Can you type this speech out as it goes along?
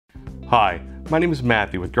Hi, my name is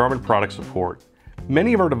Matthew with Garmin Product Support.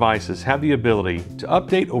 Many of our devices have the ability to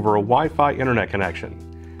update over a Wi-Fi internet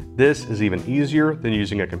connection. This is even easier than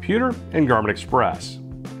using a computer and Garmin Express.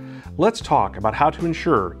 Let's talk about how to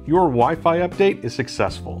ensure your Wi-Fi update is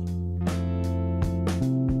successful.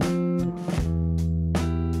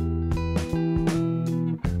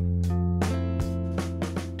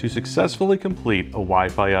 To successfully complete a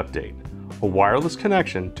Wi-Fi update, a wireless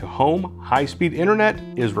connection to home high-speed internet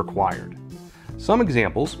is required. Some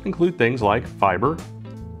examples include things like fiber,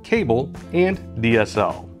 cable, and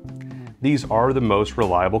DSL. These are the most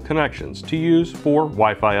reliable connections to use for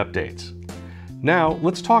Wi-Fi updates. Now,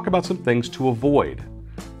 let's talk about some things to avoid.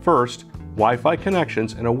 First, Wi-Fi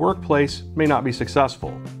connections in a workplace may not be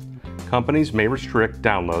successful. Companies may restrict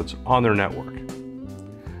downloads on their network.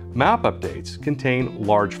 Map updates contain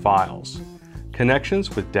large files.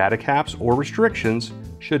 Connections with data caps or restrictions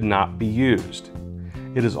should not be used.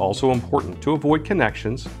 It is also important to avoid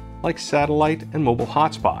connections like satellite and mobile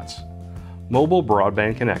hotspots. Mobile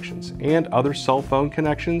broadband connections and other cell phone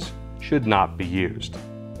connections should not be used.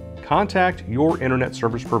 Contact your internet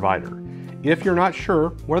service provider if you're not sure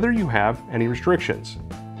whether you have any restrictions.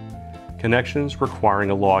 Connections requiring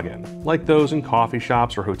a login, like those in coffee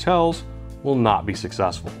shops or hotels, will not be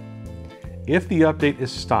successful. If the update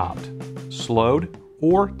is stopped, slowed,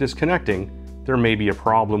 or disconnecting, there may be a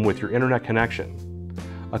problem with your internet connection.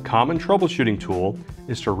 A common troubleshooting tool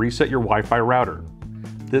is to reset your Wi-Fi router.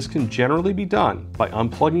 This can generally be done by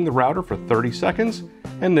unplugging the router for 30 seconds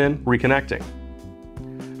and then reconnecting.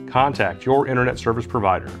 Contact your internet service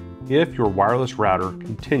provider if your wireless router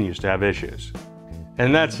continues to have issues.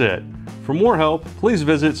 And that's it. For more help, please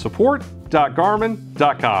visit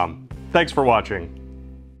support.garmin.com. Thanks for watching.